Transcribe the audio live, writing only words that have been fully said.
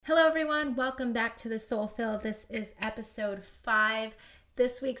Hello everyone, welcome back to the Soulfill. This is episode 5.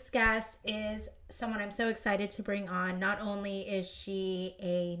 This week's guest is someone I'm so excited to bring on. Not only is she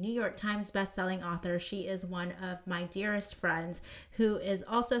a New York Times bestselling author, she is one of my dearest friends who is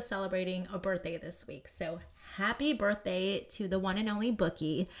also celebrating a birthday this week. So happy birthday to the one and only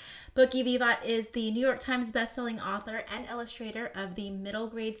Booki. Booki Vivat is the New York Times bestselling author and illustrator of the middle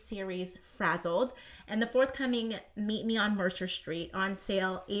grade series Frazzled and the forthcoming Meet Me on Mercer Street, on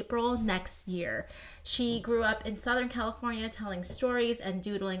sale April next year. She grew up in Southern California telling stories and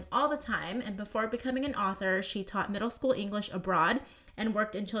doodling all the time, and before becoming an author, she taught middle school English abroad and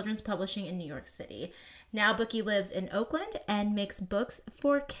worked in children's publishing in New York City. Now Booki lives in Oakland and makes books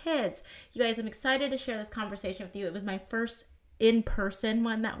for kids. You guys, I'm excited to share this conversation with you. It was my first in-person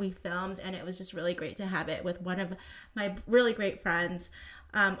one that we filmed, and it was just really great to have it with one of my really great friends.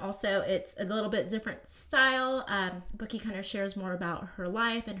 Also, it's a little bit different style. Booki kind of shares more about her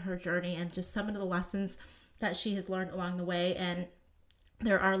life and her journey and just some of the lessons that she has learned along the way. And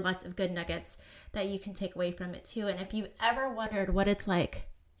there are lots of good nuggets that you can take away from it too. And if you've ever wondered what it's like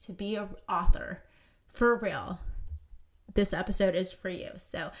to be an author for real, this episode is for you.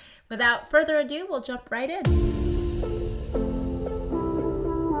 So without further ado, we'll jump right in.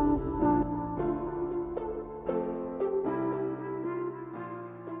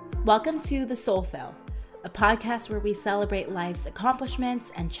 Welcome to The Soulfill, a podcast where we celebrate life's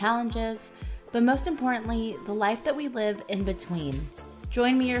accomplishments and challenges, but most importantly, the life that we live in between.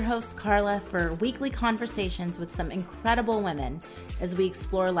 Join me, your host, Carla, for weekly conversations with some incredible women as we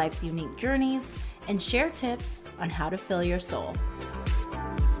explore life's unique journeys and share tips on how to fill your soul.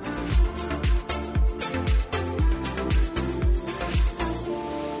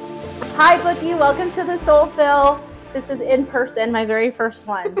 Hi, Booki. Welcome to The Soulfill. This is in person, my very first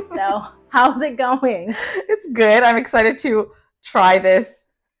one. So how's it going? It's good. I'm excited to try this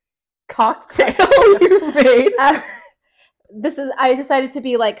cocktail you made. I decided to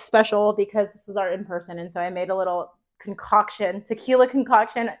be like special because this was our in person, and so I made a little tequila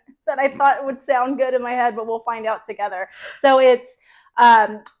concoction that I thought would sound good in my head, but we'll find out together. So it's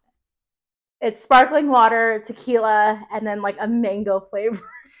sparkling water, tequila, and then like a mango flavor.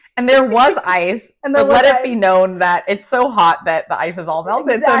 And there was ice, but let it be known that it's so hot that the ice is all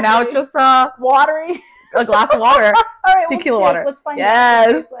melted. Exactly. So now it's just watery, a glass of water. All right, tequila well, water. Let's find out.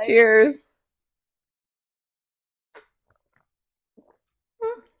 Yes, cheers.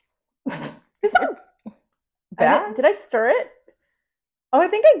 Is that bad? Did I stir it? Oh, I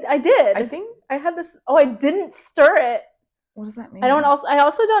think I did. I think I had this. Oh, I didn't stir it. What does that mean? I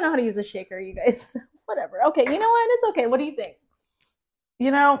also don't know how to use a shaker, you guys. Whatever. Okay, you know what? It's okay. What do you think? You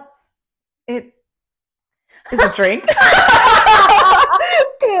know, it is a drink.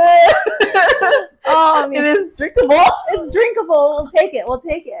 It is drinkable. It's drinkable. We'll take it.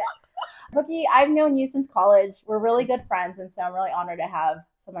 Booki, I've known you since college. We're really good friends, and so I'm really honored to have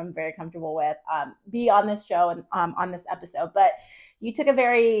someone I'm very comfortable with be on this show and on this episode. But you took a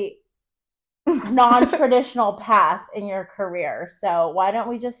very non-traditional path in your career. So why don't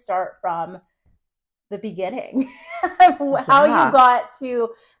we just start from the beginning? How you got to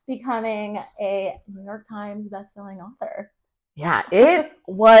becoming a New York Times bestselling author. Yeah, it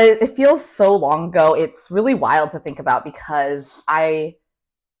feels so long ago. It's really wild to think about because I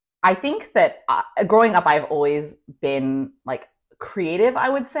think that growing up, I've always been like creative, I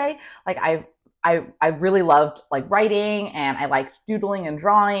would say. Like I really loved like writing, and I liked doodling and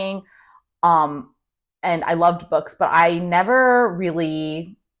drawing. And I loved books, but I never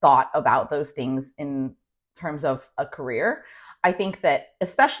really thought about those things in terms of a career. I think that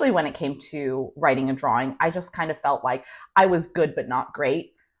especially when it came to writing and drawing, I just kind of felt like I was good but not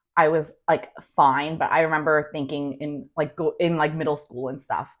great. I was like fine, but I remember thinking in middle school and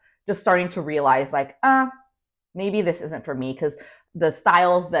stuff, just starting to realize like, maybe this isn't for me, because the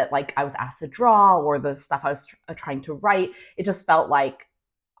styles that like I was asked to draw or the stuff I was trying to write, it just felt like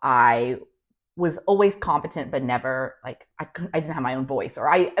I was always competent, but never like I didn't have my own voice. Or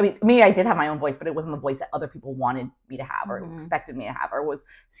I did have my own voice, but it wasn't the voice that other people wanted me to have or expected me to have or was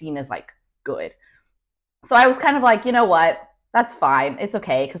seen as like good. So I was kind of like, you know what, that's fine. It's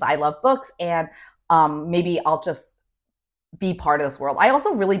okay, because I love books, and maybe I'll just be part of this world. I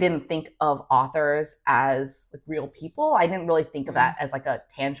also really didn't think of authors as like real people. I didn't really think of that as like a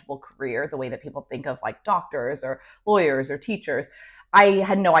tangible career the way that people think of like doctors or lawyers or teachers. I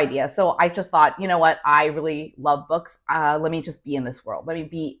had no idea. So I just thought, you know what? I really love books. Let me just be in this world. Let me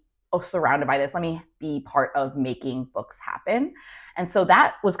be surrounded by this. Let me be part of making books happen. And so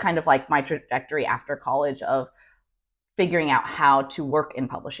that was kind of like my trajectory after college of figuring out how to work in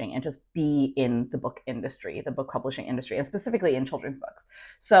publishing and just be in the book industry, the book publishing industry, and specifically in children's books.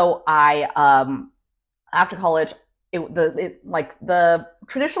 So after college, the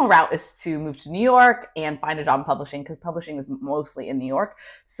traditional route is to move to New York and find a job in publishing, because publishing is mostly in New York.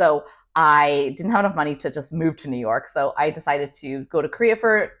 So I didn't have enough money to just move to New York. So I decided to go to Korea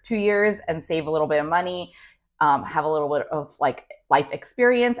for 2 years and save a little bit of money, have a little bit of like life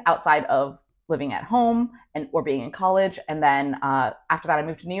experience outside of living at home or being in college. And then after that, I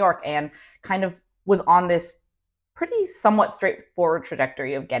moved to New York and kind of was on this pretty somewhat straightforward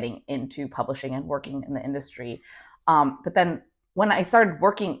trajectory of getting into publishing and working in the industry. But then when I started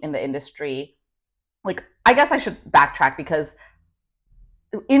working in the industry, like, I guess I should backtrack, because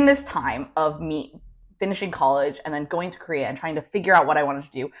in this time of me finishing college and then going to Korea and trying to figure out what I wanted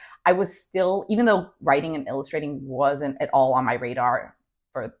to do, I was still, even though writing and illustrating wasn't at all on my radar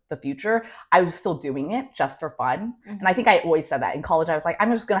for the future, I was still doing it just for fun. Mm-hmm. And I think I always said that in college. I was like,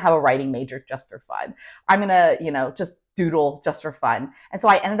 I'm just going to have a writing major just for fun. I'm going to, just doodle just for fun. And so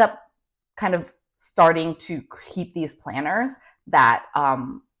I ended up kind of starting to keep these planners that,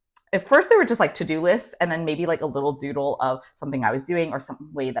 at first they were just like to-do lists, and then maybe like a little doodle of something I was doing or some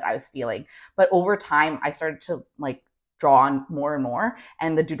way that I was feeling. But over time, I started to like draw on more and more,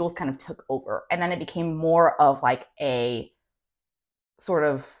 and the doodles kind of took over. And then it became more of like a sort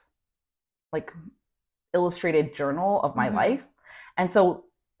of like illustrated journal of my mm-hmm. life. And so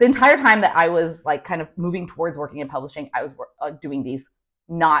the entire time that I was like kind of moving towards working in publishing, I was doing these,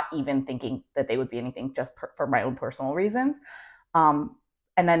 not even thinking that they would be anything, just for my own personal reasons.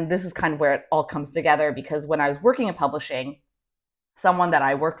 And then this is kind of where it all comes together, because when I was working in publishing, someone that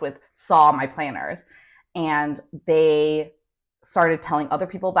I worked with saw my planners and they started telling other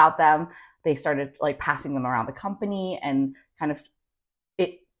people about them. They started like passing them around the company, and kind of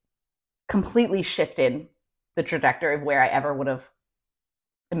it completely shifted the trajectory of where I ever would have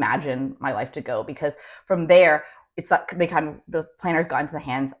imagined my life to go. Because from there, it's like the planners got into the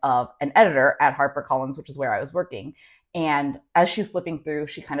hands of an editor at HarperCollins, which is where I was working. And as she was flipping through,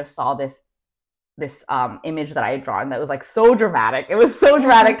 she kind of saw this image that I had drawn that was like so dramatic. It was so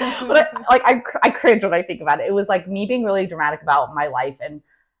dramatic, but I cringe when I think about it. It was like me being really dramatic about my life and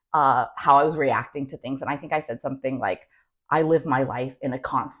how I was reacting to things. And I think I said something like, I live my life in a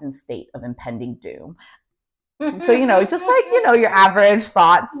constant state of impending doom. So, just like, your average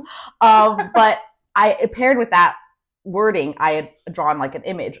thoughts. But paired with that wording, I had drawn like an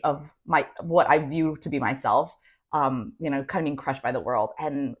image of what I view to be myself, kind of being crushed by the world.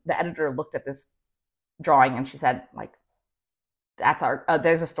 And the editor looked at this drawing and she said, like, that's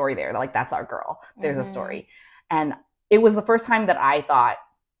there's a story there. Like, that's our girl. There's mm-hmm. a story. And it was the first time that I thought,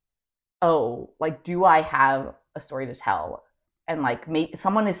 oh, like, do I have a story to tell? And like, maybe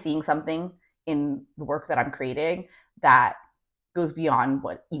someone is seeing something in the work that I'm creating that goes beyond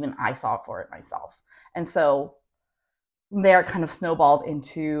what even I saw for it myself. And so there, kind of snowballed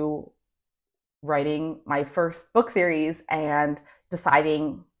into writing my first book series and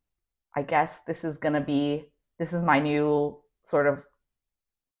deciding, I guess this is my new sort of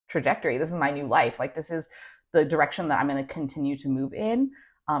trajectory. This is my new life. Like, this is the direction that I'm going to continue to move in,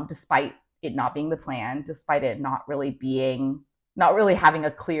 despite it not being the plan, despite it not really having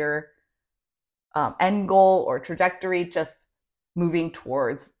a clear end goal or trajectory, just moving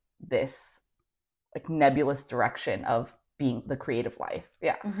towards this like nebulous direction of being the creative life.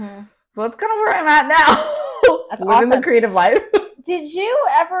 Yeah. Mm-hmm. So that's kind of where I'm at now. That's living awesome. The creative life. Did you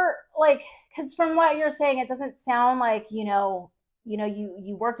ever because from what you're saying, it doesn't sound like, you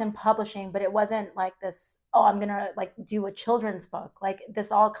worked in publishing, but it wasn't like this, oh, I'm going to like do a children's book. Like,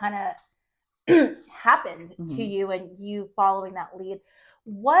 this all kind of happened mm-hmm. to you and you following that lead.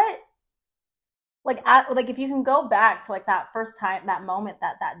 What, if you can go back to like that first time, that moment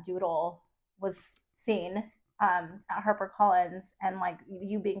that doodle was seen at HarperCollins, and like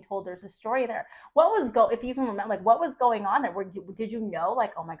you being told there's a story there, if you can remember, like, what was going on there? Did you know,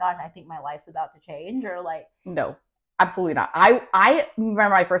 like, oh my God, I think my life's about to change? Or like, no, absolutely not. I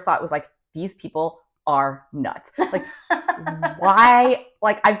remember my first thought was like, these people are nuts. Like, why?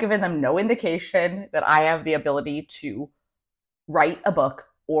 Like, I've given them no indication that I have the ability to write a book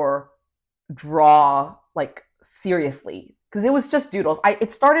or draw like seriously, because it was just doodles.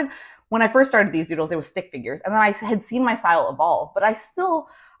 It started when I first started these doodles, they were stick figures, and then I had seen my style evolve, but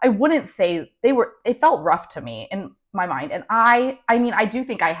I wouldn't say it felt rough to me in my mind. And I mean, I do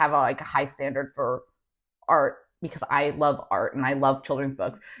think I have a high standard for art, because I love art and I love children's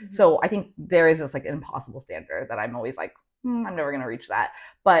books. Mm-hmm. So I think there is this like impossible standard that I'm always like, I'm never going to reach that.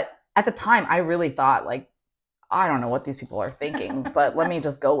 But at the time, I really thought, like, I don't know what these people are thinking, but let me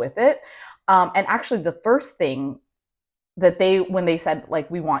just go with it. And actually, the first thing that when they said like,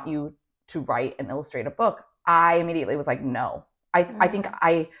 we want you to write and illustrate a book, I immediately was like, no. I think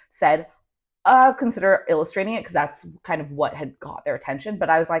I said, consider illustrating it, because that's kind of what had got their attention. But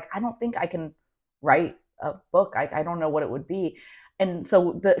I was like, I don't think I can write a book. I don't know what it would be. And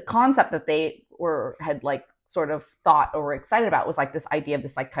so the concept that they had like sort of thought or were excited about was like this idea of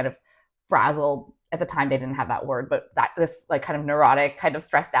this like kind of frazzled, at the time they didn't have that word, but that this like kind of neurotic, kind of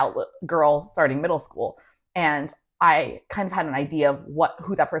stressed out girl starting middle school. And I kind of had an idea of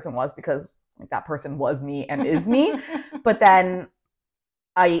who that person was, because like that person was me and is me. But then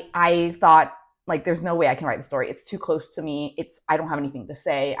I thought, like, there's no way I can write the story. It's too close to me. I don't have anything to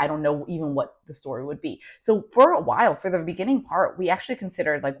say. I don't know even what the story would be. So for a while, for the beginning part, we actually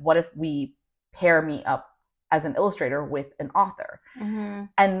considered like, what if we pair me up as an illustrator with an author? Mm-hmm.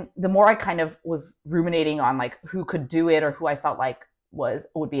 And the more I kind of was ruminating on like who could do it, or who I felt like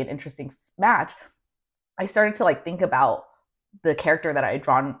would be an interesting match, I started to like think about the character that I had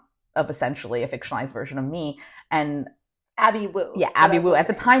drawn of essentially a fictionalized version of me. And Abby Wu. Yeah, Abby Wu. At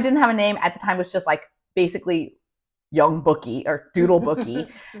the time didn't have a name. At the time was just like basically young Booki or doodle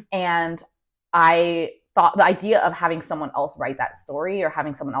Booki. And I thought the idea of having someone else write that story, or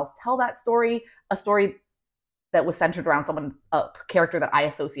having someone else tell that story, a story that was centered around a character that I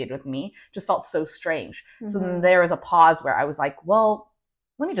associated with me, just felt so strange. Mm-hmm. So then there was a pause where I was like, well,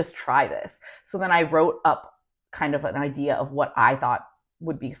 let me just try this. So then I wrote up kind of an idea of what I thought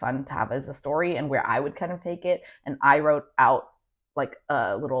would be fun to have as a story, and where I would kind of take it. And I wrote out like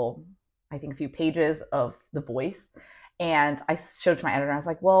a little, I think a few pages of the voice. And I showed to my editor, and I was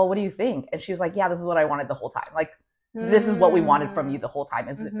like, well, what do you think? And she was like, yeah, this is what I wanted the whole time. Like, this is what we wanted from you the whole time,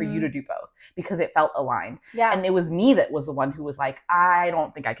 is for you to do both, because it felt aligned. Yeah. And it was me that was the one who was like, I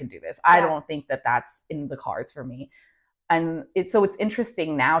don't think I can do this. I don't think that that's in the cards for me. And so it's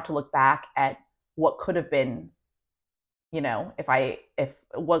interesting now to look back at what could have been, you know, I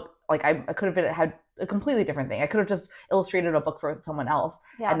could have had a completely different thing. I could have just illustrated a book for someone else,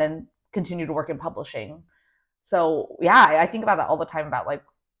 and then continued to work in publishing. So yeah, I think about that all the time, about like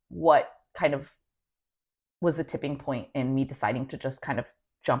what kind of was the tipping point in me deciding to just kind of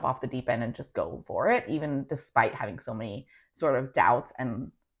jump off the deep end and just go for it, even despite having so many sort of doubts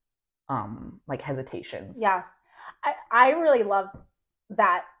and like hesitations. Yeah. I really love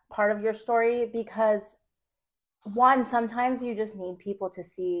that part of your story, because one, sometimes you just need people to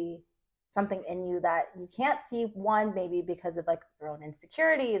see something in you that you can't see, one, maybe because of like your own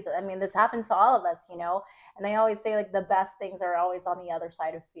insecurities. I mean, this happens to all of us, you know, and they always say like the best things are always on the other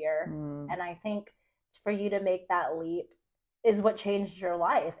side of fear. And I think for you to make that leap is what changed your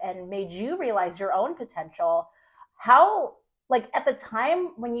life and made you realize your own potential. How, like, at the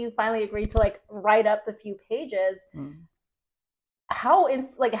time when you finally agreed to like write up the few pages, how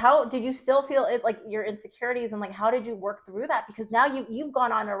did you still feel it, like your insecurities, and like how did you work through that? Because now you've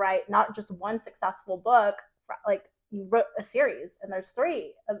gone on to write not just one successful book, like you wrote a series, and there's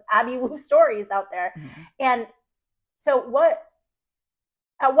 3 of Abby Wu stories out there. And so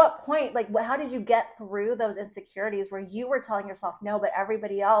at what point, like, how did you get through those insecurities where you were telling yourself no, but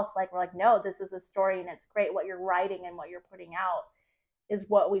everybody else like, we're like, no, this is a story and it's great. What you're writing and what you're putting out is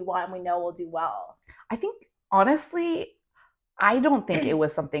what we want, and we know will do well. I think, honestly, I don't think it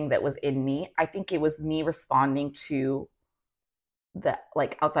was something that was in me. I think it was me responding to the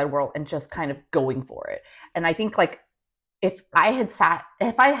like outside world and just kind of going for it. And I think like if I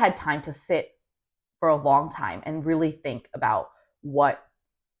had time to sit for a long time and really think about what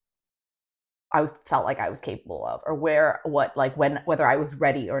I felt like I was capable of, or whether I was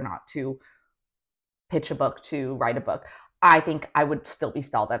ready or not to pitch a book, to write a book, I think I would still be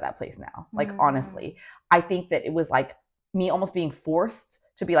stalled at that place now. Like, honestly, I think that it was like me almost being forced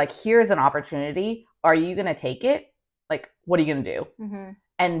to be like, here's an opportunity. Are you going to take it? Like, what are you going to do?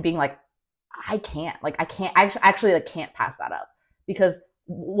 And being like, I can't actually like can't pass that up, because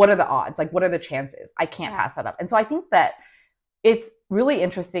what are the odds? Like, what are the chances? I can't pass that up. And so I think that it's really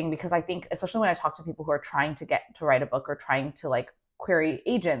interesting, because I think, especially when I talk to people who are trying to get to write a book or trying to like query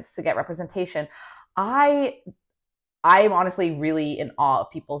agents to get representation, I'm honestly really in awe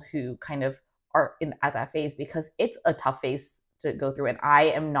of people who kind of are at that phase, because it's a tough phase to go through. And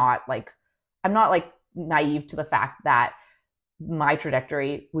I'm not like naive to the fact that my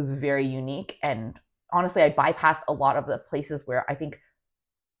trajectory was very unique. And honestly, I bypassed a lot of the places where I think,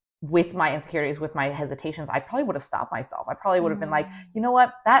 with my insecurities, with my hesitations, I probably would have stopped myself. I probably would have been like, you know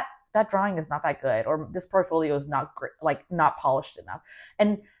what, that drawing is not that good, or this portfolio is not great, like not polished enough.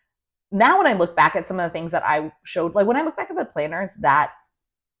 And now when I look back at some of the things that I showed, like when I look back at the planners that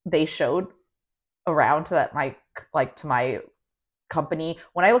they showed around to my company.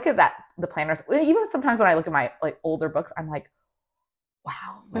 When I look at the planners, even sometimes when I look at my like older books, I'm like,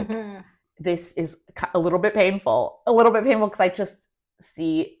 wow, like this is a little bit painful because I just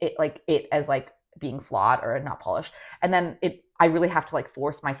see it as like being flawed or not polished. And then I really have to like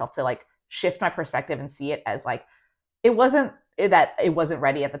force myself to like shift my perspective and see it as like, it wasn't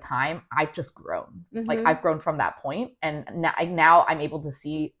ready at the time. I've just grown. Like I've grown from that point, and now I'm able to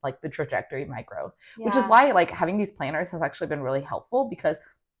see like the trajectory of my growth, which is why like having these planners has actually been really helpful, because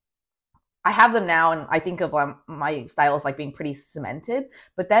I have them now and I think of my style as like being pretty cemented.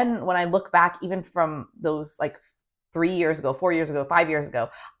 But then when I look back, even from those like 3 years ago, 4 years ago, 5 years ago,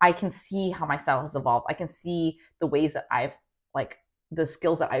 I can see how my style has evolved. I can see the ways that I've like the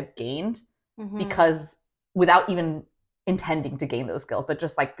skills that I've gained because without even intending to gain those skills, but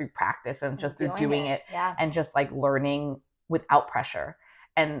just like through practice and just through doing it and just like learning without pressure.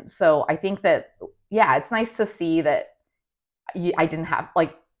 And so I think that, it's nice to see that I didn't have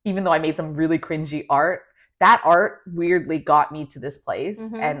like, even though I made some really cringy art, that art weirdly got me to this place.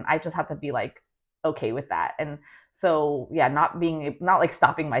 And I just have to be like, okay with that. And so, not like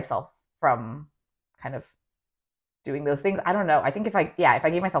stopping myself from kind of doing those things. I don't know. I think if I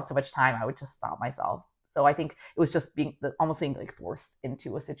gave myself too much time, I would just stop myself. So I think it was just almost being like forced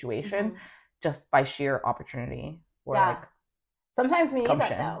into a situation just by sheer opportunity or like sometimes we need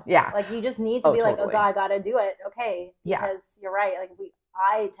gumption. That though. Yeah. Like you just need to be totally. Like, oh God, I gotta do it. Okay. Because you're right. Like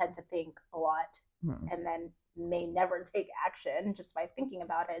I tend to think a lot and then may never take action just by thinking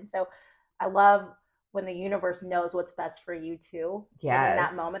about it. And so I love when the universe knows what's best for you too. Yeah. In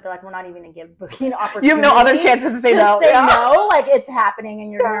that moment, they're like, we're not even gonna give Booki an opportunity. You have no other chances to say no. No, like it's happening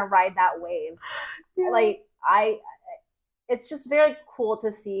and you're gonna ride that wave. Like it's just very cool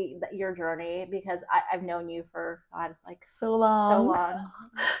to see your journey, because I've known you for like so long,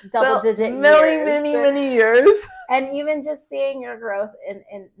 double-digit many years, and even just seeing your growth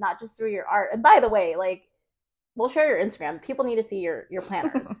in not just through your art. And by the way, like we'll share your Instagram. People need to see your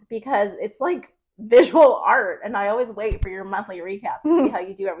planners because it's like visual art, and I always wait for your monthly recaps to see how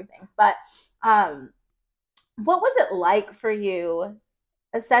you do everything. But what was it like for you?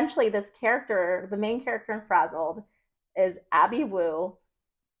 Essentially, this character, the main character in Frazzled, is Abby Wu,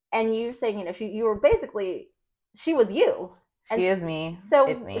 and you're saying, you were basically, she was you. She is me. So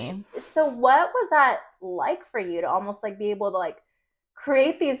it's me. So what was that like for you to almost like be able to like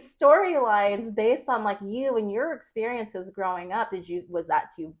create these storylines based on like you and your experiences growing up? Was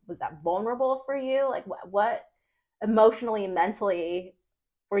that vulnerable for you? Like what emotionally, mentally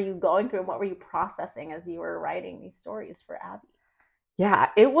were you going through, and what were you processing as you were writing these stories for Abby? Yeah,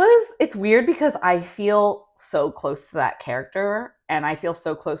 it's weird because I feel so close to that character, and I feel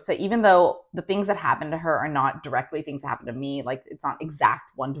so close to, even though the things that happen to her are not directly things that happen to me, like it's not exact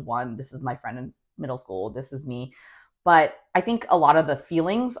one-to-one, this is my friend in middle school, this is me. But I think a lot of the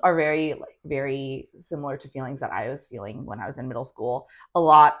feelings are very similar to feelings that I was feeling when I was in middle school. A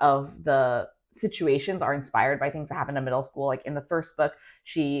lot of the situations are inspired by things that happened in middle school. Like in the first book,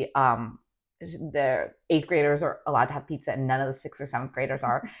 the 8th graders are allowed to have pizza and none of the 6th or 7th graders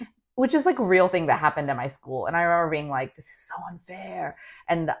are, which is like a real thing that happened at my school. And I remember being like, this is so unfair.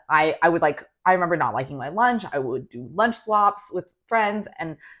 And I remember not liking my lunch. I would do lunch swaps with friends.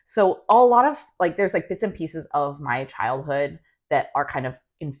 And so a lot of like, there's like bits and pieces of my childhood that are kind of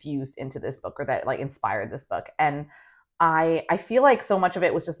infused into this book, or that like inspired this book. And I feel like so much of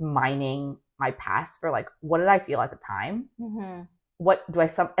it was just mining my past for like, what did I feel at the time? What do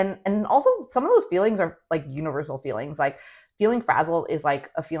and also some of those feelings are like universal feelings. Like feeling frazzled is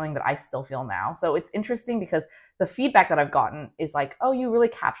like a feeling that I still feel now. So it's interesting because the feedback that I've gotten is like, oh, you really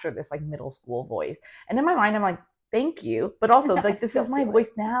captured this like middle school voice. And in my mind, I'm like, thank you. But also like, this is my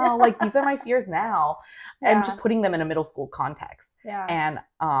voice now. Like these are my fears now. I'm just putting them in a middle school context. Yeah. And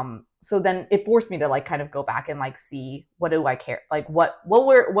so then it forced me to like kind of go back and like see, what do I care? Like what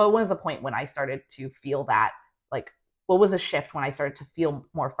was the point when I started to feel that, like, what was a shift when I started to feel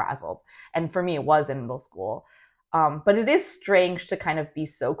more frazzled? And for me, it was in middle school. But it is strange to kind of be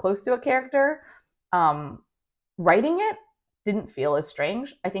so close to a character. Writing it didn't feel as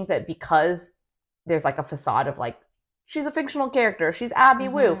strange. I think that because there's like a facade of like, she's a fictional character, she's Abby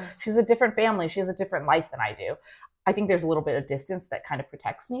Wu, she's a different family, she has a different life than I do. I think there's a little bit of distance that kind of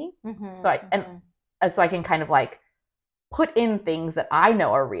protects me. So I can kind of like put in things that I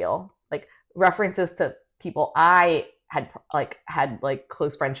know are real, like references to people I had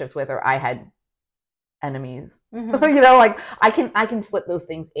close friendships with, or I had enemies. Like I can slip those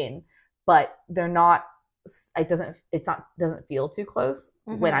things in, but they're not. It doesn't feel too close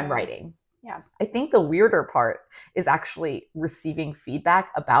when I'm writing. Yeah, I think the weirder part is actually receiving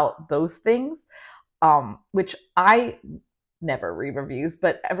feedback about those things, which I never read reviews,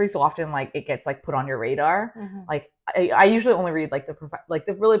 but every so often, like, it gets like put on your radar. Mhm. Like, I usually only read like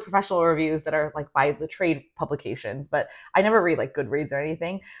the really professional reviews that are like by the trade publications, but I never read like Goodreads or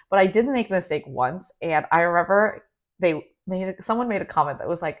anything. But I did make the mistake once, and I remember someone made a comment that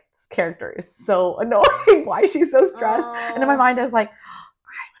was like, this character is so annoying. Why is she so stressed? And in my mind, I was like,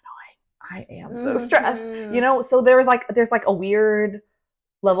 I'm annoying. I am so stressed. You know, so there's like a weird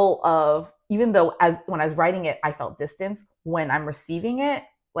level of, even though when I was writing it, I felt distance, when I'm receiving it,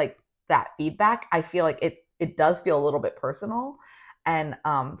 like that feedback, I feel like it does feel a little bit personal. And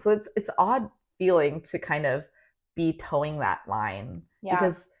so it's odd feeling to kind of be towing that line,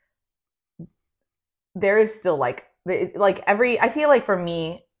 because there is still like I feel like for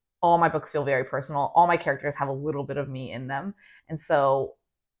me, all my books feel very personal. All my characters have a little bit of me in them. And so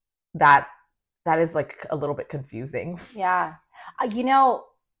that is like a little bit confusing. Yeah. You know,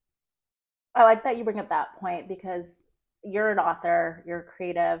 I like that you bring up that point, because you're an author, you're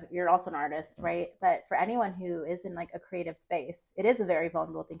creative, you're also an artist, right? But for anyone who is in like a creative space, it is a very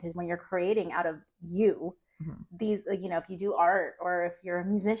vulnerable thing, because when you're creating out of you, these, you know, if you do art or if you're a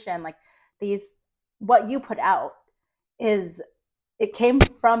musician, like what you put out it came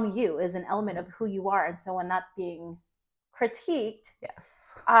from you, is an element of who you are. And so when that's being critiqued,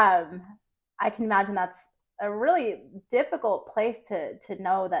 I can imagine that's a really difficult place to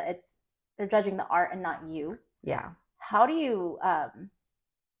know that they're judging the art and not you. Yeah. How do you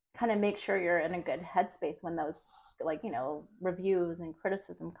kind of make sure you're in a good headspace when those, like, you know, reviews and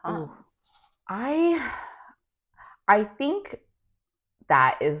criticism comes? I think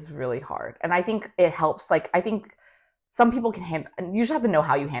that is really hard. And I think it helps. Like, I think some people can handle, and you just have to know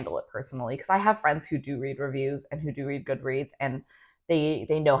how you handle it personally. Because I have friends who do read reviews and who do read Goodreads, and they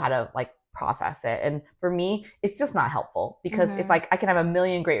know how to like process it. And for me, it's just not helpful, because it's like I can have a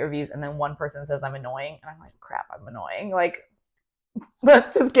million great reviews and then one person says I'm annoying, and I'm like, crap, I'm annoying. Like,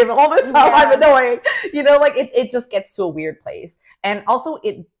 let's just give all this up. I'm annoying. You know, like it just gets to a weird place. And also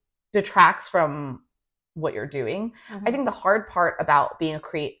it detracts from what you're doing. I think the hard part about being a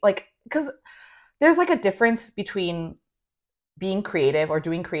creative, like, because there's like a difference between being creative or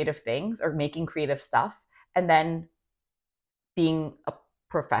doing creative things or making creative stuff, and then being a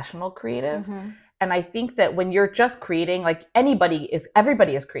professional creative. And I think that when you're just creating, like, everybody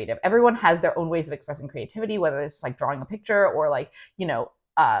is creative. Everyone has their own ways of expressing creativity, whether it's like drawing a picture or like, you know,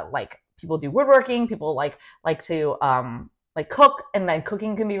 like people do woodworking, people like to like cook, and then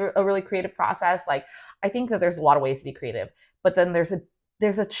cooking can be a really creative process. Like, I think that there's a lot of ways to be creative, but then there's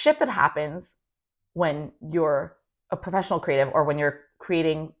a shift that happens when you're a professional creative, or when you're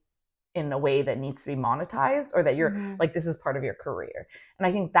creating in a way that needs to be monetized, or that you're like, this is part of your career. And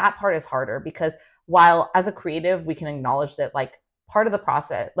I think that part is harder, because while as a creative, we can acknowledge that like part of the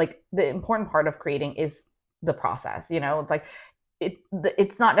process, like the important part of creating is the process, you know, it's like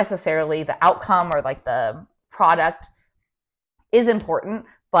it's not necessarily the outcome or like the product is important,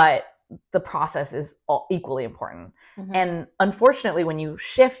 but the process is equally important. And unfortunately, when you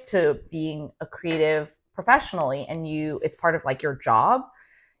shift to being a creative professionally, and it's part of like your job,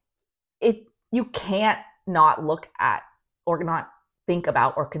 you can't not look at or not think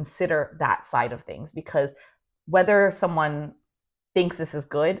about or consider that side of things, because whether someone thinks this is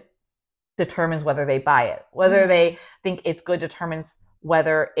good determines whether they buy it. Whether they think it's good determines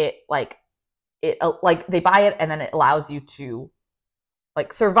whether they buy it, and then it allows you to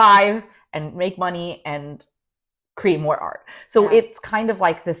like survive and make money and create more art. So it's kind of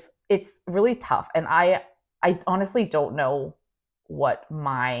like this, it's really tough. And I honestly don't know what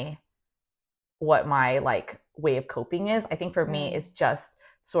my like way of coping is. I think for me, it's just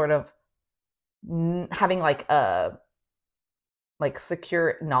sort of having like a like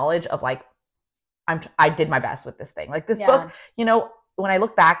secure knowledge of like, I did my best with this thing. Like this book, you know, when I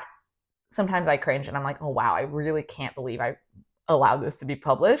look back, sometimes I cringe and I'm like, oh wow, I really can't believe I allowed this to be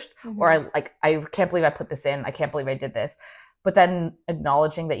published. Or I can't believe I put this in. I can't believe I did this. But then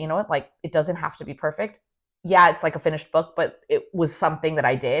acknowledging that, you know what, like it doesn't have to be perfect. Yeah, it's like a finished book, but it was something that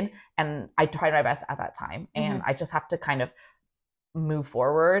I did, and I tried my best at that time. And I just have to kind of move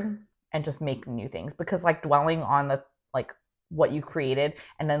forward and just make new things, because like dwelling on the like what you created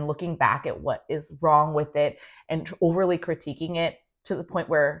and then looking back at what is wrong with it and overly critiquing it to the point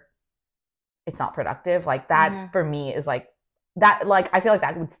where it's not productive, like that for me is like that, like I feel like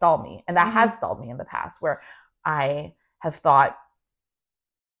that would stall me, and that has stalled me in the past, where I have thought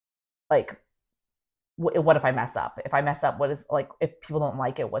like, what if I mess up? If I mess up, what is, like, if people don't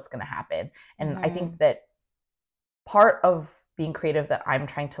like it, what's going to happen? And I think that part of being creative that I'm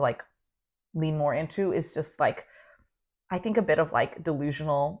trying to like lean more into is just like, I think a bit of like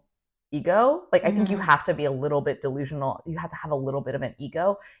delusional ego. Like, I think you Mhm. have to be a little bit delusional. You have to have a little bit of an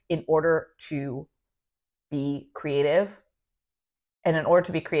ego in order to be creative, and in order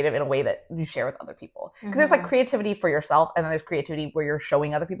to be creative in a way that you share with other people. Because there's like Mhm. creativity for yourself, and then there's creativity where you're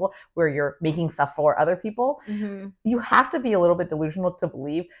showing other people, where you're making stuff for other people. Mhm. You have to be a little bit delusional to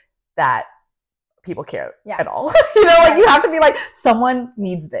believe that people care Yeah. at all. You know, like Right. you have to be like, someone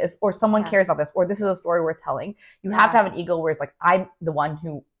needs this, or someone Yeah. cares about this, or this is a story worth telling. You have to have an ego where it's like, I'm the one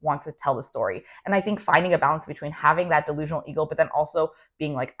who wants to tell the story. And I think finding a balance between having that delusional ego, but then also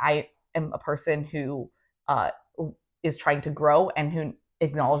being like, I am a person who is trying to grow and who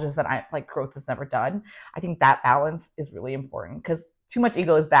acknowledges that I like growth is never done. I think that balance is really important, because too much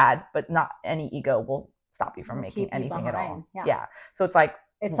ego is bad, but not any ego will stop you from Will making keep you anything at all. behind. Yeah. Yeah. So it's like,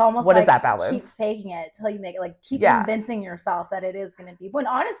 It's almost what like is that keep balance? faking it till you make it, like keep Yeah. convincing yourself that it is going to be, when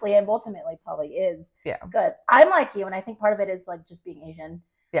honestly it ultimately probably is Yeah. good. I'm like you, and I think part of it is like just being Asian.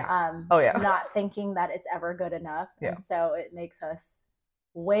 Yeah. Oh, yeah. Not thinking that it's ever good enough. Yeah. And so it makes us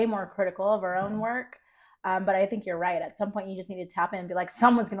way more critical of our own work. But I think you're right. At some point, you just need to tap in and be like,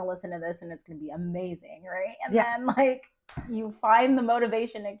 someone's going to listen to this and it's going to be amazing, right? And Yeah. then like you find the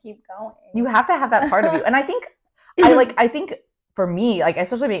motivation to keep going. You have to have that part of you. And I think, I think for me, like,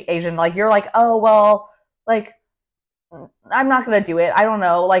 especially being Asian, like, you're like, oh, well, like, I'm not going to do it. I don't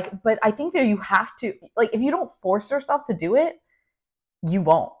know. Like, but I think that you have to, like, if you don't force yourself to do it, you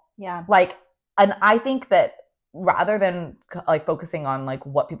won't. Yeah. Like, and I think that rather than like focusing on like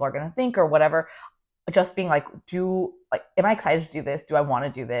what people are going to think or whatever, just being like, am I excited to do this? Do I want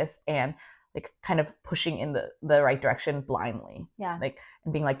to do this? And like kind of pushing in the right direction blindly. Yeah. Like,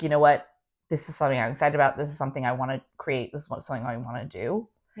 and being like, you know what? This is something I'm excited about. This is something I want to create. This is something I want to do.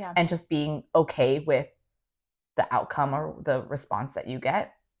 Yeah. And just being okay with the outcome or the response that you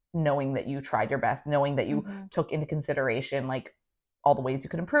get, knowing that you tried your best, knowing that you took into consideration like all the ways you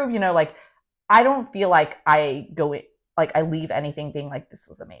could improve. You know, like, I don't feel like I leave anything being like, this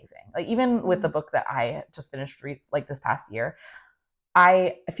was amazing. Like, even with the book that I just finished like this past year,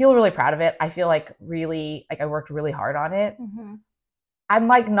 I feel really proud of it. I feel like really, like, I worked really hard on it. Mm-hmm. I'm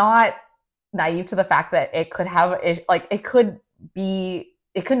like not naive to the fact that it could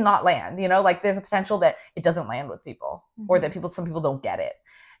not land, you know, like there's a potential that it doesn't land with people, or that some people don't get it.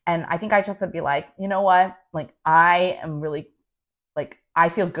 And I think I just have to be like, you know what? Like, I am really, like, I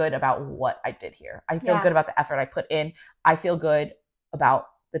feel good about what I did here. I feel good about the effort I put in. I feel good about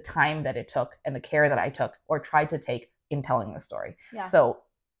the time that it took and the care that I took or tried to take in telling the story. Yeah. So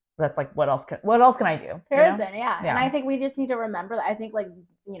that's like, what else can I do? There isn't, yeah. And I think we just need to remember that. I think, like,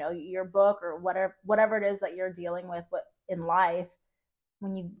 you know, your book or whatever it is that you're dealing with in life,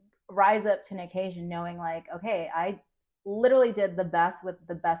 when you rise up to an occasion knowing like, okay, I literally did the best with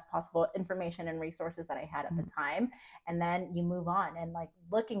the best possible information and resources that I had at the time. And then you move on. And like,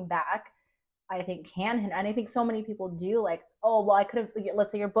 looking back, I think and I think so many people do, like, oh, well, I could have,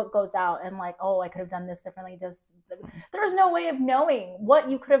 let's say your book goes out and like, oh, I could have done this differently. There's no way of knowing what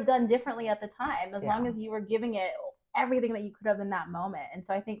you could have done differently at the time, as long as you were giving it everything that you could have in that moment. And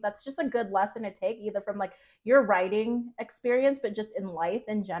so I think that's just a good lesson to take, either from like your writing experience, but just in life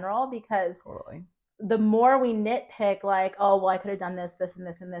in general, because the more we nitpick, like, oh, well, I could have done this and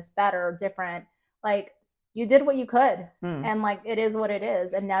this and this better or different, like, you did what you could, and like, it is what it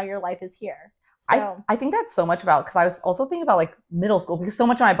is, and now your life is here. So I think that's so much about, because I was also thinking about like middle school, because so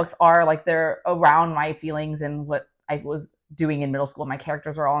much of my books are like, they're around my feelings and what I was doing in middle school. My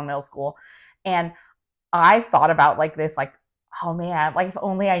characters are all in middle school. And I've thought about like this, like, oh man, like, if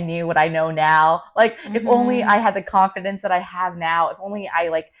only I knew what I know now, like, if only I had the confidence that I have now, if only I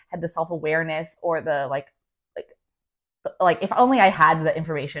like had the self-awareness or the like if only I had the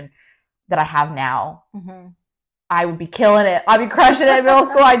information that I have now, I would be killing it. I'd be crushing it in middle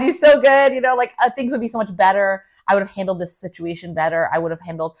school. I'd do so good, you know, like, things would be so much better. I would have handled this situation better. I would have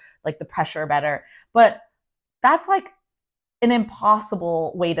handled like the pressure better. But that's like an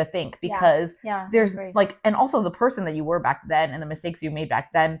impossible way to think, because there's like, and also the person that you were back then and the mistakes you made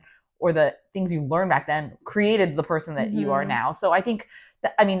back then, or the things you learned back then, created the person that you are now. So I think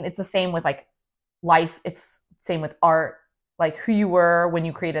that, I mean, it's the same with like life. It's same with art. Like, who you were when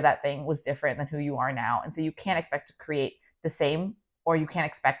you created that thing was different than who you are now. And so you can't expect to create the same, or you can't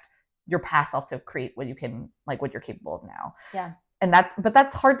expect your past self to create what you can, like, what you're capable of now. Yeah. And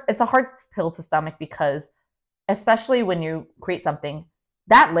that's hard. It's a hard pill to stomach, because especially when you create something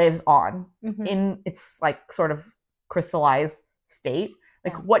that lives on in its like sort of crystallized state,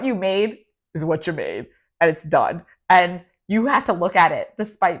 like what you made is what you made, and it's done. And you have to look at it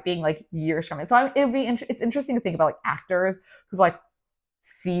despite being like years from it. So it's interesting to think about like actors who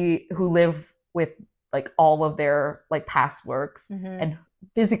live with like all of their like past works and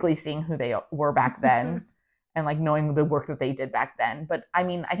physically seeing who they were back then and like knowing the work that they did back then. But I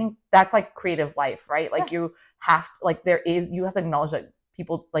mean, I think that's like creative life, right? Like you have to, like you have to acknowledge that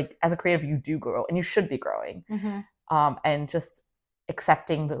people, like as a creative, you do grow and you should be growing. And just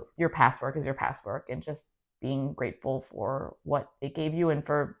accepting your past work is your past work and just being grateful for what it gave you and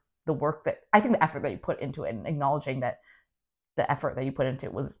for the work that, I think the effort that you put into it, and acknowledging that the effort that you put into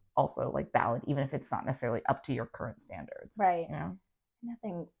it was also like valid, even if it's not necessarily up to your current standards. Right. You know?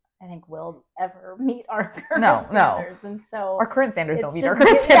 Nothing I think will ever meet our current standards. And so our current standards don't meet our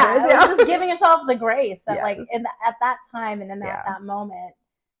current standards. Yeah. Just giving yourself the grace that like at that time and that moment,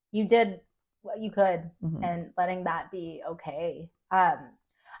 you did what you could and letting that be okay. I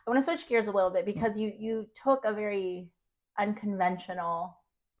want to switch gears a little bit because you took a very unconventional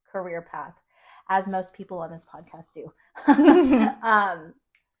career path, as most people on this podcast do.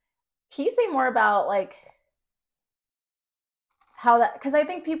 Can you say more about like how that, because I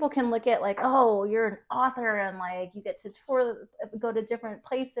think people can look at like, oh, you're an author and like you get to tour, go to different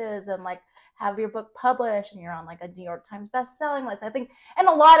places and like have your book published and you're on like a New York Times best-selling list. I think, and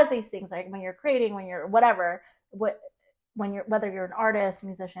a lot of these things, like when you're creating, when you're whatever, when you're, whether you're an artist,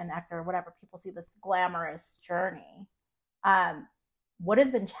 musician, actor, whatever, people see this glamorous journey. What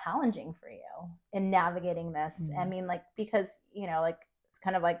has been challenging for you in navigating this? I mean, like, because, you know, like, it's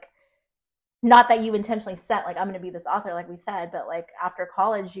kind of like, not that you intentionally set, like, I'm going to be this author, like we said, but like after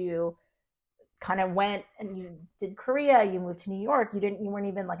college, you kind of went and you did Korea, you moved to New York, you weren't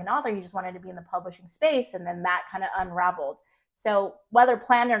even like an author, you just wanted to be in the publishing space. And then that kind of unraveled. So whether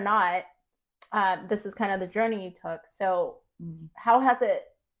planned or not, this is kind of the journey you took. So how has it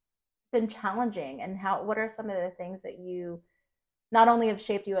been challenging, and what are some of the things that you not only have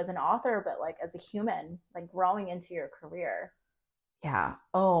shaped you as an author, but like as a human, like growing into your career? Yeah.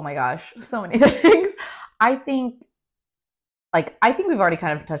 Oh my gosh. So many things. I think we've already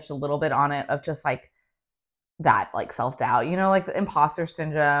kind of touched a little bit on it, of just like that, like self-doubt, you know, like the imposter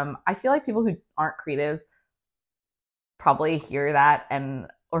syndrome. I feel like people who aren't creatives probably hear that,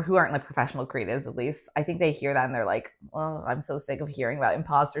 or who aren't like professional creatives, at least, I think they hear that and they're like, well, I'm so sick of hearing about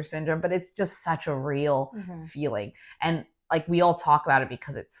imposter syndrome, but it's just such a real feeling. And like we all talk about it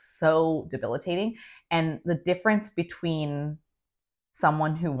because it's so debilitating. And the difference between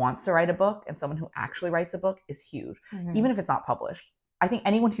someone who wants to write a book and someone who actually writes a book is huge, even if it's not published. I think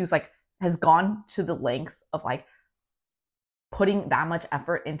anyone who's like has gone to the lengths of like putting that much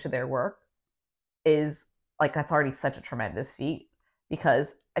effort into their work is like, that's already such a tremendous feat,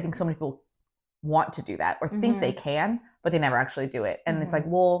 because I think so many people want to do that or think they can, but they never actually do it. And it's like,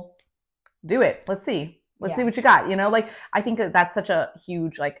 well, do it. Let's see what you got, you know? Like, I think that that's such a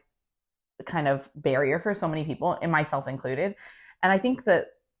huge, like, kind of barrier for so many people, and myself included. And I think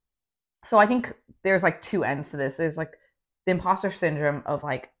I think there's like two ends to this. There's like the imposter syndrome of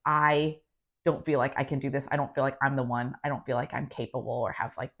like, I don't feel like I can do this. I don't feel like I'm the one. I don't feel like I'm capable or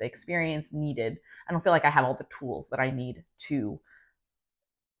have like the experience needed. I don't feel like I have all the tools that I need to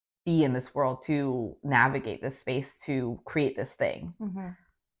be in this world, to navigate this space, to create this thing.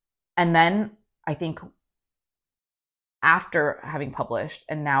 And then I think after having published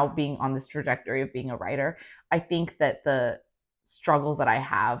and now being on this trajectory of being a writer, I think that the struggles that I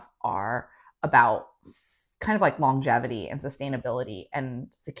have are about kind of like longevity and sustainability and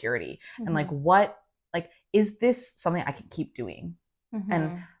security. And like, is this something I can keep doing?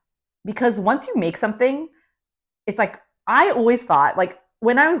 And because once you make something, it's like, I always thought, like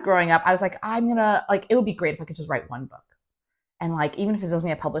when I was growing up, I was like, it would be great if I could just write one book. And like, even if it doesn't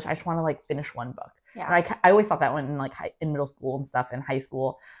get published, I just want to like finish one book. And I always thought that when in middle school and stuff, in high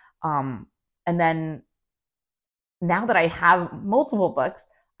school. And then now that I have multiple books,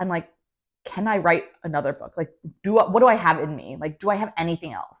 I'm like, can I write another book? Like, what do I have in me? Like, do I have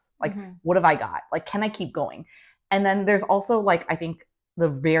anything else? Like, what have I got? Like, can I keep going? And then there's also like, I think the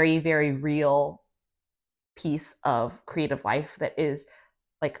very, very real piece of creative life that is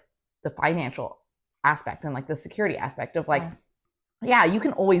like the financial aspect and like the security aspect of like, you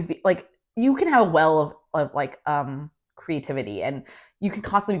can always be like, you can have a well of like creativity and you can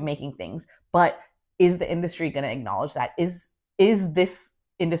constantly be making things, but is the industry going to acknowledge that? Is this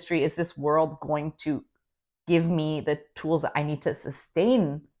industry, is this world going to give me the tools that I need to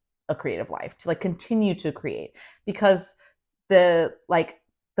sustain a creative life, to like continue to create? Because the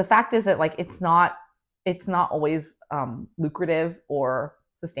fact is that like it's not always lucrative or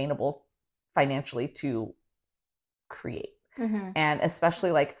sustainable financially to create. And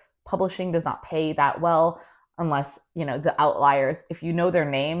especially like publishing does not pay that well unless, you know, the outliers, if you know their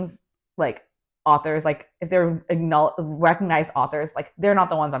names, like authors, like if they're recognized authors, like they're not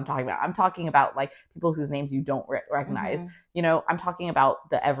the ones I'm talking about. I'm talking about like people whose names you don't recognize. Mm-hmm. You know, I'm talking about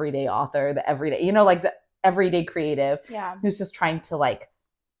the everyday author, the everyday, you know, like the everyday creative who's just trying to like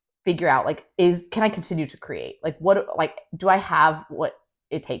figure out like, can I continue to create? Like do I have what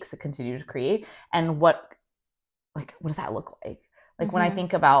it takes to continue to create? And what does that look like? Like when I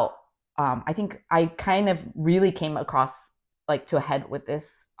think about, I think I kind of really came across like to a head with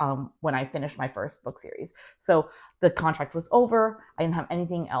this when I finished my first book series. So the contract was over. I didn't have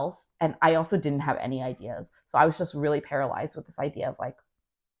anything else. And I also didn't have any ideas. So I was just really paralyzed with this idea of like,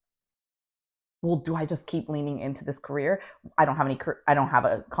 well, do I just keep leaning into this career? I don't have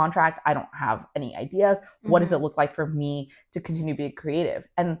a contract. I don't have any ideas. What does it look like for me to continue being creative?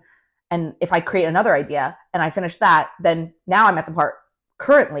 And if I create another idea and I finish that, then now I'm at the part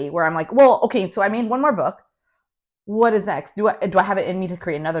currently where I'm like, well, okay, so I made one more book. What is next? Do I have it in me to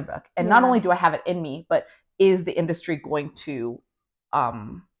create another book? And not only do I have it in me, but is the industry going to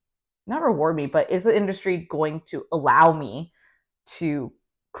not reward me, but is the industry going to allow me to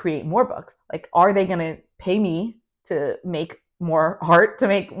create more books? Like, are they going to pay me to make more art, to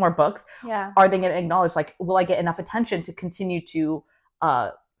make more books? Yeah. Are they going to acknowledge, like, will I get enough attention to continue to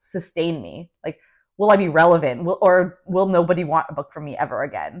sustain me? Like, will I be relevant? Or will nobody want a book from me ever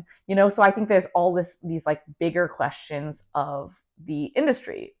again? You know, so I think there's all these like bigger questions of the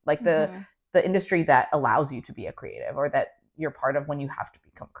industry, like the industry that allows you to be a creative, or that you're part of when you have to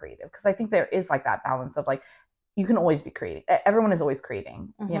become creative. Because I think there is like that balance of like, you can always be creating. Everyone is always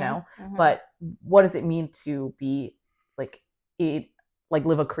creating, you know, but what does it mean to be like,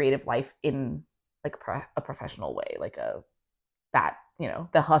 live a creative life in like a professional way, like you know,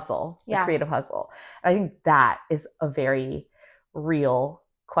 the hustle, the creative hustle. And I think that is a very real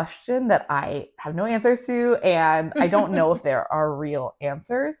question that I have no answers to. And I don't know if there are real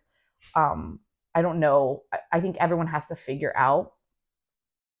answers. I don't know. I think everyone has to figure out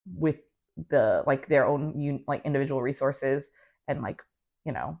with their own like individual resources and like,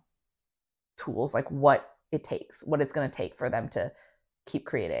 you know, tools, like what it's going to take for them to keep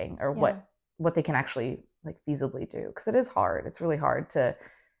creating, or what they can actually like feasibly do. Because it is hard. It's really hard to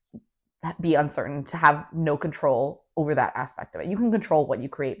be uncertain, to have no control over that aspect of it. You can control what you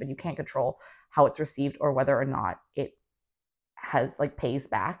create, but you can't control how it's received or whether or not it has like pays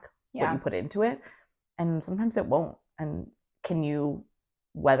back what you put into it. And sometimes it won't. And can you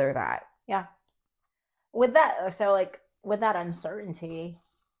weather that? Yeah. With that uncertainty,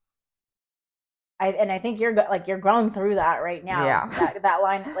 I think you're going through that right now. Yeah. that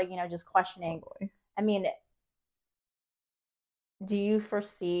line, like, you know, just questioning. Totally. I mean, do you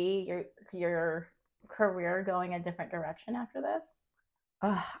foresee your career going a different direction after this?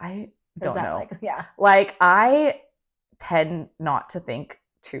 I don't know. Like I tend not to think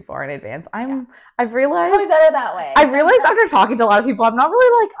too far in advance. I've realized it's probably better that way. I've realized after talking to a lot of people, I'm not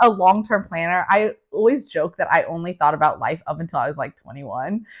really like a long-term planner. I always joke that I only thought about life up until I was like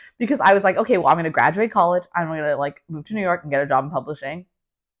 21, because I was like, okay, well, I'm going to graduate college. I'm going to like move to New York and get a job in publishing.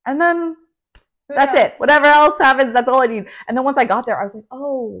 And then that's it. Whatever else happens, that's all I need. And then once I got there, I was like,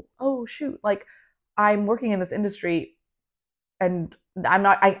 oh shoot. Like, I'm working in this industry and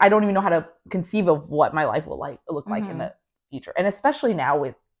I don't even know how to conceive of what my life will look like in the future. And especially now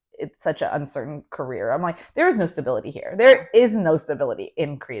with it's such an uncertain career, I'm like, there is no stability here. There is no stability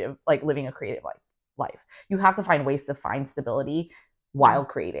in creative, like living a creative life. You have to find ways to find stability while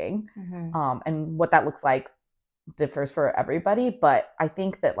creating. And what that looks like differs for everybody. But I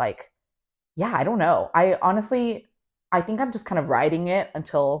think that like, yeah, I don't know. I think I'm just kind of riding it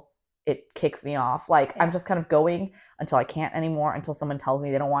until it kicks me off. Like, I'm just kind of going until I can't anymore, until someone tells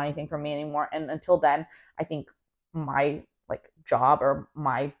me they don't want anything from me anymore. And until then, I think my like job or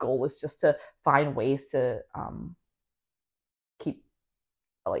my goal is just to find ways to keep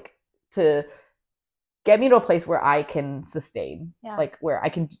like to get me to a place where I can sustain, like where I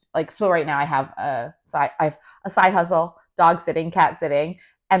can like, so right now I have a side hustle, dog sitting, cat sitting.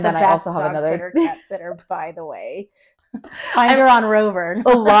 And then I also have another cat sitter, by the way. Find her on Rover. A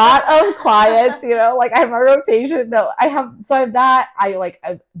lot of clients, you know, like I have my rotation. No, I have that.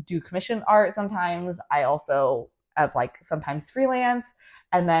 I do commission art sometimes. I also have like sometimes freelance.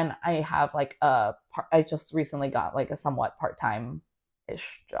 And then I have like I just recently got like a somewhat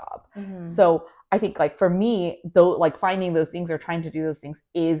part-time-ish job. So I think like for me, though, like finding those things or trying to do those things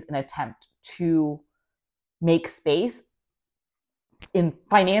is an attempt to make space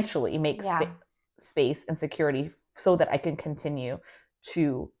financially make space and security so that I can continue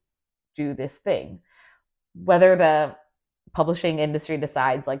to do this thing. Whether the publishing industry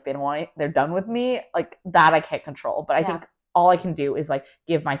decides like they don't want it, they're done with me, like that I can't control. But I think all I can do is like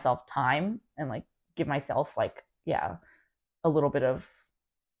give myself time and like give myself like, yeah, a little bit of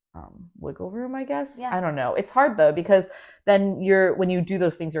wiggle room, I guess. Yeah. I don't know. It's hard though, because then when you do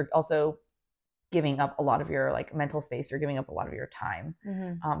those things, you're also giving up a lot of your like mental space. You're giving up a lot of your time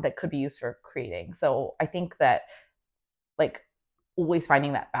that could be used for creating. So I think that like always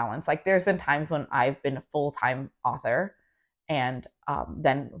finding that balance. Like there's been times when I've been a full-time author and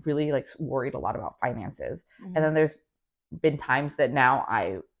then really like worried a lot about finances. And then there's been times that now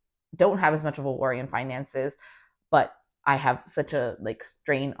I don't have as much of a worry in finances, but I have such a like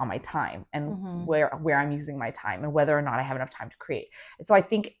strain on my time and where I'm using my time and whether or not I have enough time to create. And so I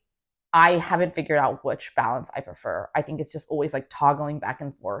think I haven't figured out which balance I prefer. I think it's just always like toggling back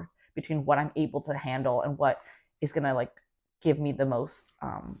and forth between what I'm able to handle and what is going to like give me the most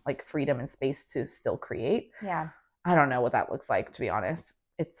like freedom and space to still create. Yeah. I don't know what that looks like, to be honest.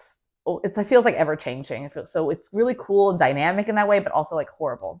 It feels like ever changing. So it's really cool and dynamic in that way, but also like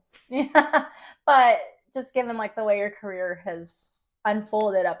horrible. Yeah. But just given like the way your career has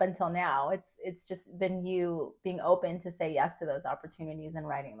unfolded up until now, it's just been you being open to say yes to those opportunities and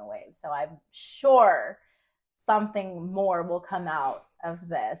riding the wave. So I'm sure something more will come out of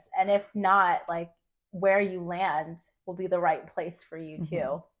this. And if not, like where you land will be the right place for you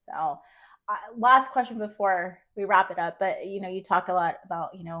too. So last question before we wrap it up, but you talk a lot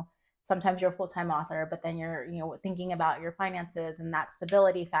about, sometimes you're a full-time author, but then you're, thinking about your finances and that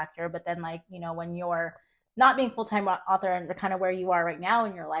stability factor. But then like, when you're not being full-time author and kind of where you are right now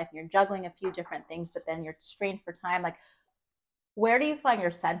in your life, and you're juggling a few different things, but then you're strained for time, like where do you find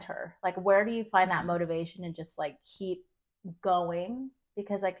your center? Like where do you find that motivation and just like keep going?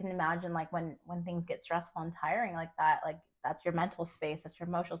 Because I can imagine like when things get stressful and tiring like that, like that's your mental space, that's your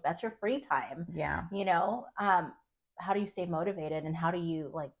emotional, that's your free time. Yeah. How do you stay motivated and how do you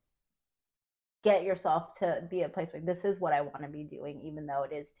like get yourself to be a place where this is what I want to be doing, even though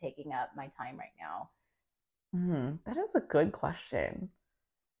it is taking up my time right now? That is a good question.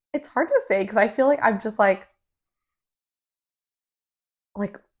 It's hard to say because I feel like I'm just like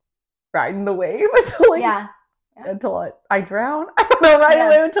riding the wave until I drown. I don't know, riding the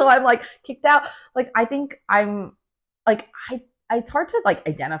wave until I'm like kicked out. Like I think I'm like it's hard to like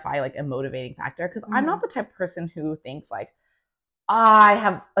identify like a motivating factor because I'm not the type of person who thinks like I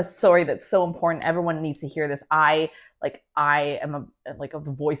have a story that's so important, everyone needs to hear this. I am a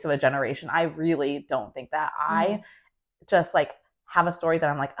voice of a generation. I really don't think that. I just like have a story that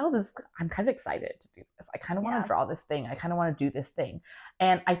I'm like, I'm kind of excited to do this. I kind of want to draw this thing. I kind of want to do this thing.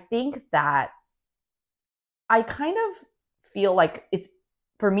 And I think that I kind of feel like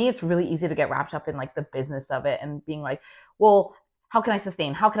for me, it's really easy to get wrapped up in like the business of it and being like, well, how can I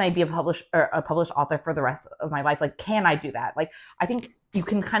sustain? How can I be a published author for the rest of my life? Like, can I do that? Like, I think I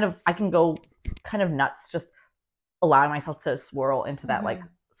can go kind of nuts just allowing myself to swirl into that, like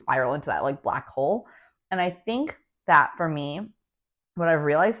spiral into that like black hole. And I think that for me, what I've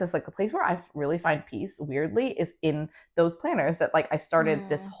realized is like the place where I really find peace weirdly is in those planners that like I started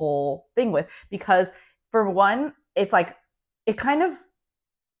this whole thing with, because for one, it's like, it kind of,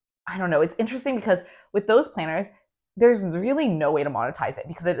 I don't know. It's interesting because with those planners, there's really no way to monetize it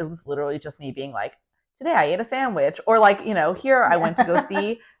because it is literally just me being like, today I ate a sandwich, or like, here I went to go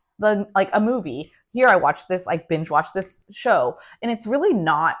see a movie. Here I watched this, like binge watch this show. And it's really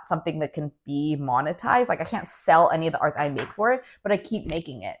not something that can be monetized. Like I can't sell any of the art that I make for it, but I keep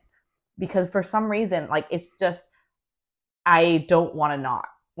making it because for some reason, like it's just, I don't want to not.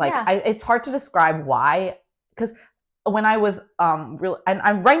 Like it's hard to describe why, because when I was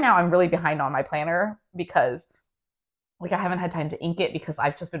right now I'm really behind on my planner because like I haven't had time to ink it because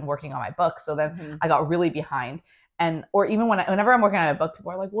I've just been working on my book. So then I got really behind. Or even whenever I'm working on a book,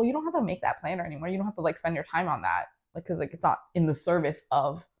 people are like, well, you don't have to make that planner anymore. You don't have to like spend your time on that. Like, cause like, it's not in the service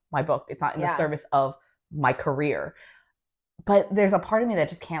of my book. It's not in the service of my career. But there's a part of me that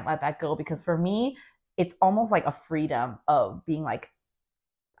just can't let that go because for me, it's almost like a freedom of being like,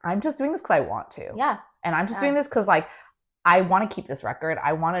 I'm just doing this cause I want to. Yeah. And I'm just doing this cause like, I want to keep this record.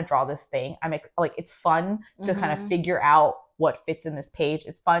 I want to draw this thing. It's fun to kind of figure out what fits in this page.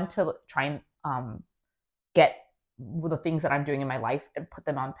 It's fun to try and get the things that I'm doing in my life and put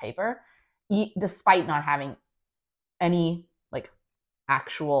them on paper, despite not having any like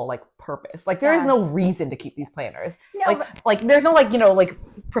actual like purpose. Like there is no reason to keep these planners. No, like there's no like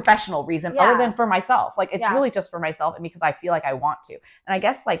professional reason other than for myself. Like it's really just for myself and because I feel like I want to. And I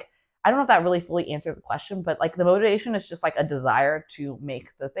guess like I don't know if that really fully answers the question, but like the motivation is just like a desire to make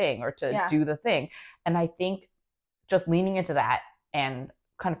the thing or to do the thing. And I think just leaning into that and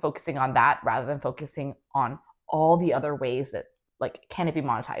kind of focusing on that rather than focusing on all the other ways that like, can it be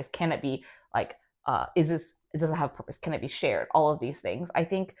monetized? Can it be like does it have purpose? Can it be shared? All of these things. I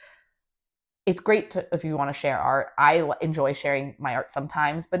think it's great if you want to share art. I enjoy sharing my art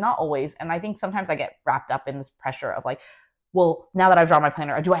sometimes, but not always. And I think sometimes I get wrapped up in this pressure of like, well, now that I've drawn my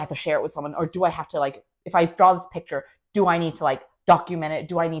planner, do I have to share it with someone? Or do I have to, like, if I draw this picture, do I need to like document it?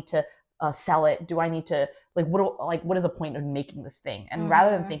 Do I need to sell it? Do I need to what is the point of making this thing? And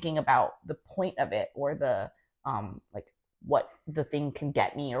rather than thinking about the point of it or the like what the thing can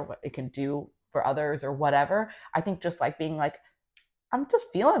get me or what it can do for others or whatever, I think just like being like, I'm just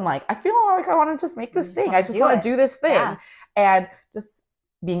feeling like, I feel like I want to just make this thing. I just want to do this thing. Yeah. And just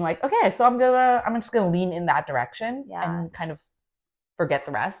being like, okay, so I'm just gonna lean in that direction and kind of forget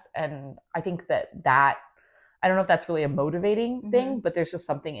the rest. And I think that I don't know if that's really a motivating thing, but there's just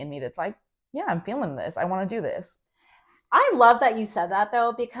something in me that's like, yeah, I'm feeling this. I want to do this. I love that you said that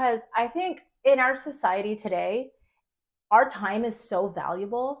though, because I think in our society today, our time is so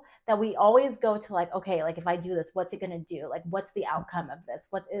valuable that we always go to like, okay, like if I do this, what's it going to do? Like, what's the outcome of this?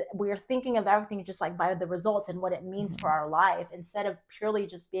 We're thinking of everything just like by the results and what it means for our life, instead of purely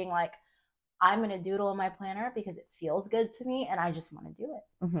just being like, I'm going to doodle in my planner because it feels good to me and I just want to do it.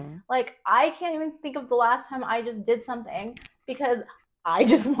 Like, I can't even think of the last time I just did something because I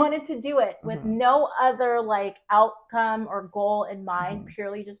just wanted to do it with no other like outcome or goal in mind,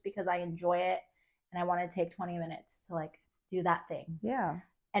 purely just because I enjoy it and I want to take 20 minutes to like do that thing. Yeah.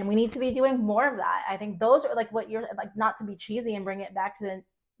 And we need to be doing more of that. I think those are like what you're like, not to be cheesy and bring it back to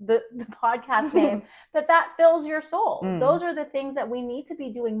the podcast name, but that fills your soul. Those are the things that we need to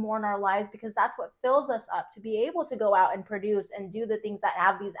be doing more in our lives, because that's what fills us up to be able to go out and produce and do the things that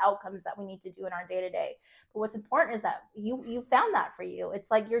have these outcomes that we need to do in our day-to-day. But what's important is that you found that for you.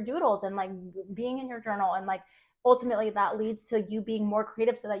 It's like your doodles and like being in your journal, and like ultimately that leads to you being more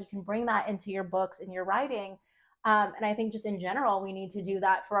creative so that you can bring that into your books and your writing. And I think just in general, we need to do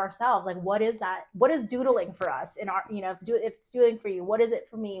that for ourselves. Like, what is that? What is doodling for us in our, if it's doodling for you, what is it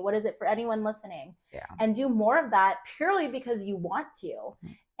for me? What is it for anyone listening? Yeah. And do more of that purely because you want to.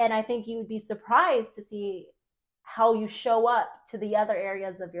 And I think you would be surprised to see how you show up to the other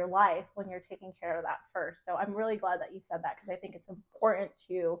areas of your life when you're taking care of that first. So I'm really glad that you said that, because I think it's important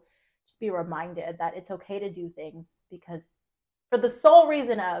to just be reminded that it's okay to do things because for the sole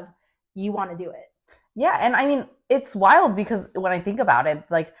reason of you want to do it. Yeah, and I mean, it's wild because when I think about it,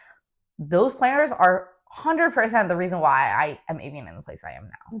 like those planners are 100% the reason why I am even in the place I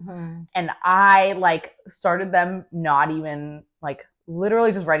am now. And I like started them not even like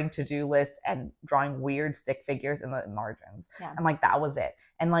literally just writing to-do lists and drawing weird stick figures in the margins. Yeah. And like that was it.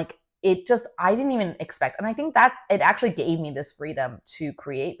 And like it just, I didn't even expect. And I think it actually gave me this freedom to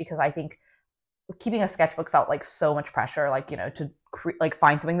create, because I think keeping a sketchbook felt like so much pressure, like, to like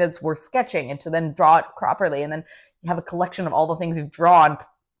find something that's worth sketching and to then draw it properly. And then you have a collection of all the things you've drawn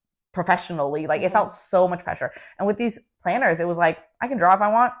professionally. Like it felt so much pressure. And with these planners, it was like, I can draw if I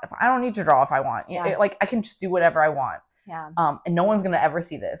want. If I don't need to draw if I want. Yeah. Like I can just do whatever I want. Yeah. And no one's going to ever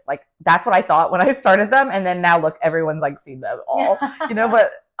see this. Like that's what I thought when I started them. And then now look, everyone's like seen them all,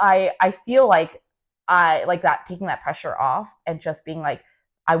 but I feel like I like that, taking that pressure off and just being like,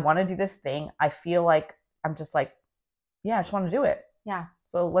 I want to do this thing. I feel like I'm just like, yeah, I just want to do it. Yeah.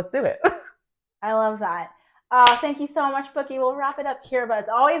 So let's do it. I love that. Thank you so much, Booki. We'll wrap it up here, but it's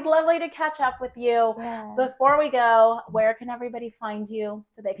always lovely to catch up with you. Yeah. Before we go, where can everybody find you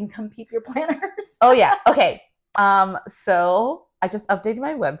so they can come peep your planners? Oh yeah. Okay. So I just updated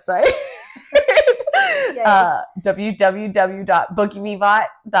my website.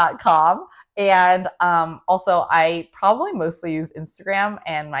 www.bookivivat.com. And also I probably mostly use Instagram,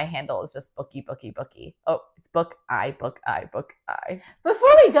 and my handle is just Booki. Oh, it's book I. Before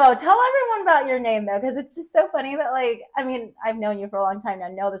we go, tell everyone about your name though, because it's just so funny that like, I mean, I've known you for a long time now,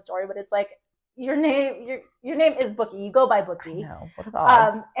 know the story, but it's like your name is Booki. You go by Booki. I know. What are the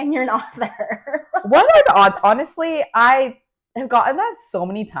odds? And you're not there. What are the odds? Honestly, I have gotten that so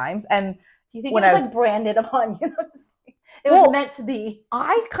many times. And do you think it was like branded upon you? It was meant to be.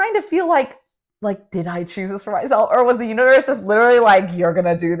 I kind of feel like, did I choose this for myself? Or was the universe just literally like, you're going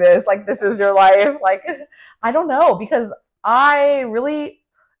to do this? Like, this is your life? Like, I don't know. Because it really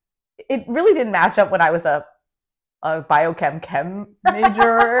didn't match up when I was a biochem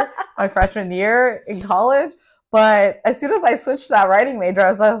major my freshman year in college. But as soon as I switched to that writing major, I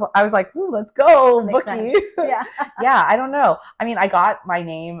was like, ooh, let's go, Booki. Yeah. Yeah, I don't know. I mean, I got my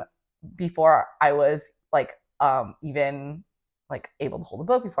name before I was like, even like able to hold a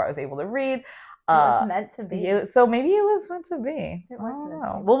book, before I was able to read. It was meant to be. So maybe it was meant to be. It was meant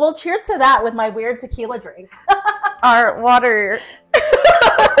to be. Well, we'll cheers to that with my weird tequila drink. Our water.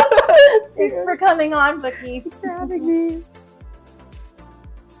 Thanks for coming on, Booki. Thanks for having me.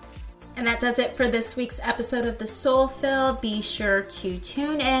 And that does it for this week's episode of The Soul Fill. Be sure to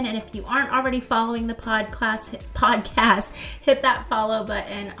tune in. And if you aren't already following the podcast, hit that follow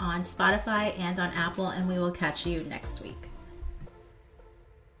button on Spotify and on Apple, and we will catch you next week.